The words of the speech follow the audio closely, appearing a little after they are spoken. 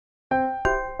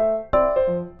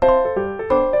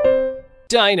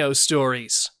Dino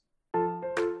Stories.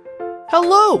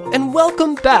 Hello, and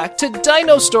welcome back to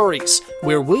Dino Stories,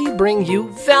 where we bring you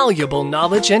valuable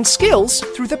knowledge and skills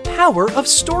through the power of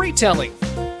storytelling.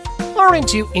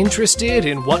 Aren't you interested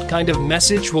in what kind of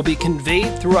message will be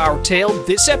conveyed through our tale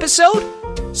this episode?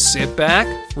 Sit back,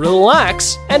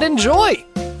 relax, and enjoy.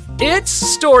 It's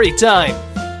story time.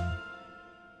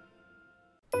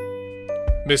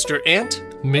 Mr. Ant,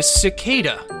 Miss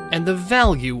Cicada, and the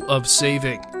value of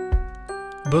saving.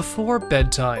 Before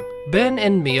bedtime, Ben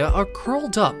and Mia are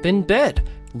curled up in bed,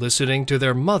 listening to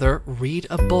their mother read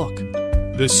a book.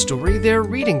 The story they're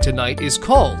reading tonight is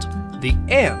called The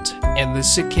Ant and the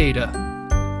Cicada.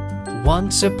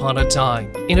 Once upon a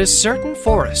time, in a certain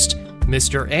forest,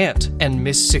 Mr. Ant and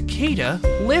Miss Cicada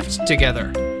lived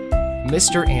together.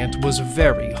 Mr. Ant was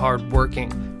very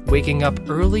hardworking, waking up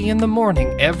early in the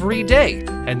morning every day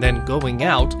and then going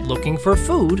out looking for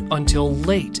food until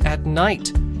late at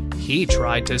night. He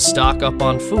tried to stock up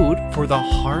on food for the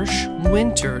harsh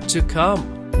winter to come.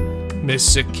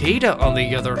 Miss Cicada, on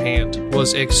the other hand,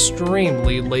 was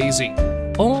extremely lazy,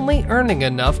 only earning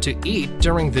enough to eat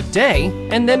during the day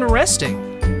and then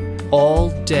resting. All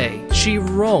day, she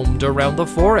roamed around the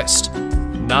forest.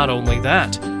 Not only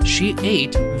that, she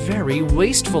ate very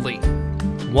wastefully.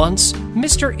 Once,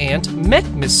 Mr. Ant met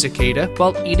Miss Cicada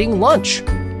while eating lunch.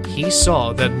 He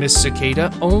saw that Miss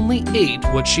Cicada only ate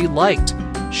what she liked.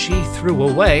 She threw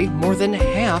away more than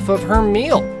half of her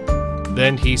meal.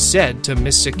 Then he said to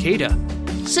Miss Cicada,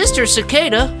 "Sister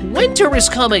Cicada, winter is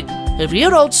coming. If you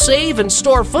don't save and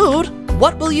store food,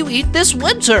 what will you eat this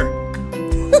winter?"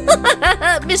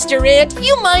 "Mr. Ant,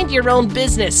 you mind your own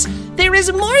business. There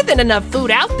is more than enough food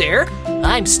out there.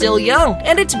 I'm still young,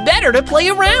 and it's better to play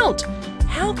around.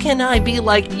 How can I be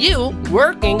like you,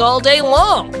 working all day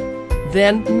long?"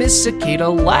 Then Miss Cicada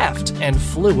laughed and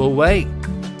flew away.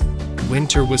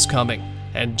 Winter was coming,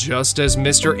 and just as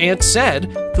Mr. Ant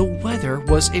said, the weather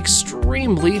was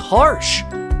extremely harsh.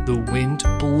 The wind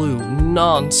blew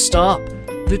non-stop.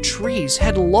 The trees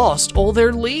had lost all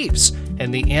their leaves,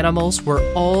 and the animals were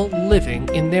all living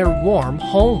in their warm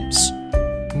homes.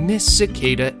 Miss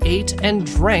Cicada ate and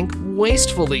drank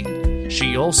wastefully.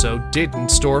 She also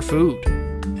didn't store food.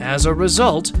 As a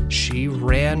result, she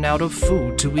ran out of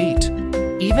food to eat.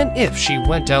 Even if she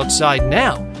went outside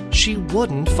now, she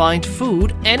wouldn't find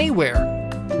food anywhere.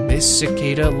 Miss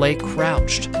Cicada lay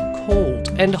crouched,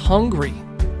 cold and hungry.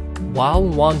 While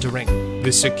wandering,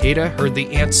 Miss Cicada heard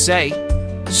the ant say,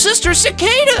 "Sister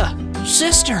Cicada!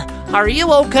 Sister, are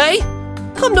you okay?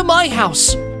 Come to my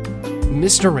house."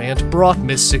 Mr. Ant brought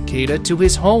Miss Cicada to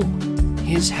his home.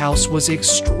 His house was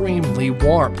extremely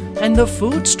warm, and the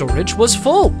food storage was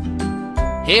full.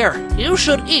 "Here, you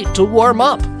should eat to warm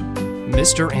up."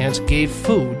 Mr. Ant gave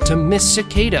food to Miss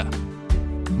Cicada.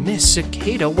 Miss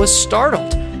Cicada was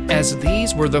startled, as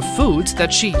these were the foods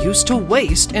that she used to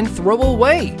waste and throw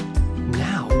away.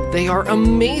 Now they are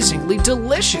amazingly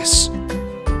delicious.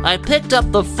 "I picked up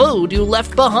the food you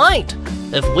left behind.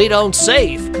 If we don't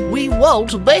save, we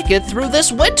won't make it through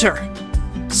this winter."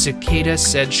 Cicada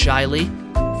said shyly,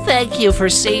 "Thank you for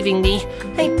saving me.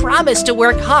 I promise to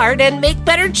work hard and make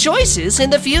better choices in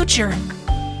the future."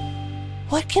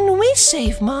 "What can we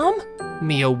save, Mom?"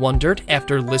 Mia wondered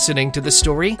after listening to the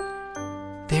story.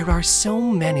 There are so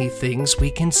many things we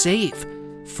can save: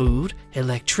 food,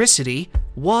 electricity,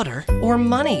 water, or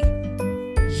money.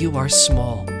 You are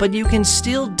small, but you can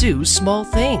still do small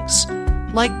things.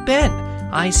 Like Ben,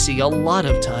 I see a lot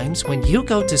of times when you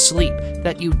go to sleep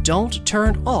that you don't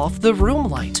turn off the room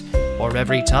light, or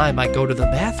every time I go to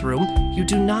the bathroom, you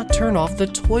do not turn off the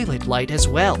toilet light as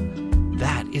well.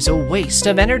 That is a waste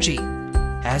of energy.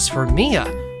 As for Mia,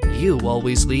 you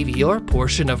always leave your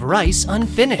portion of rice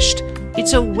unfinished.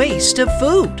 It's a waste of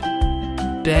food.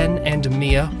 Ben and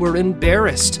Mia were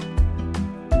embarrassed.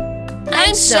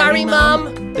 "I'm sorry,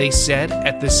 Mom," they said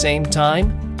at the same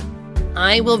time.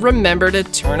 "I will remember to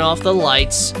turn off the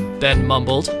lights," Ben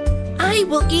mumbled. "I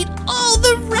will eat all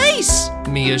the rice,"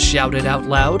 Mia shouted out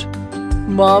loud.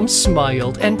 Mom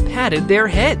smiled and patted their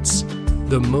heads.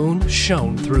 The moon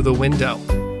shone through the window.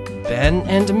 Ben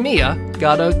and Mia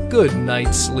got a good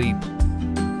night's sleep.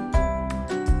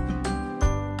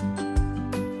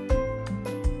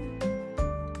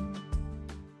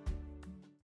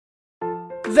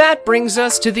 That brings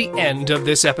us to the end of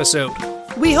this episode.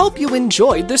 We hope you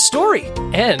enjoyed the story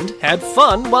and had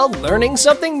fun while learning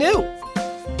something new.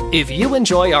 If you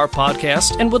enjoy our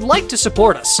podcast and would like to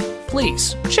support us,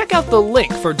 please check out the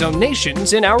link for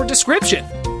donations in our description.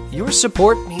 Your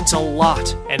support means a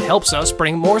lot and helps us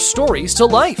bring more stories to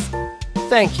life.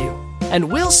 Thank you,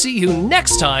 and we'll see you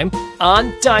next time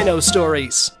on Dino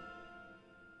Stories.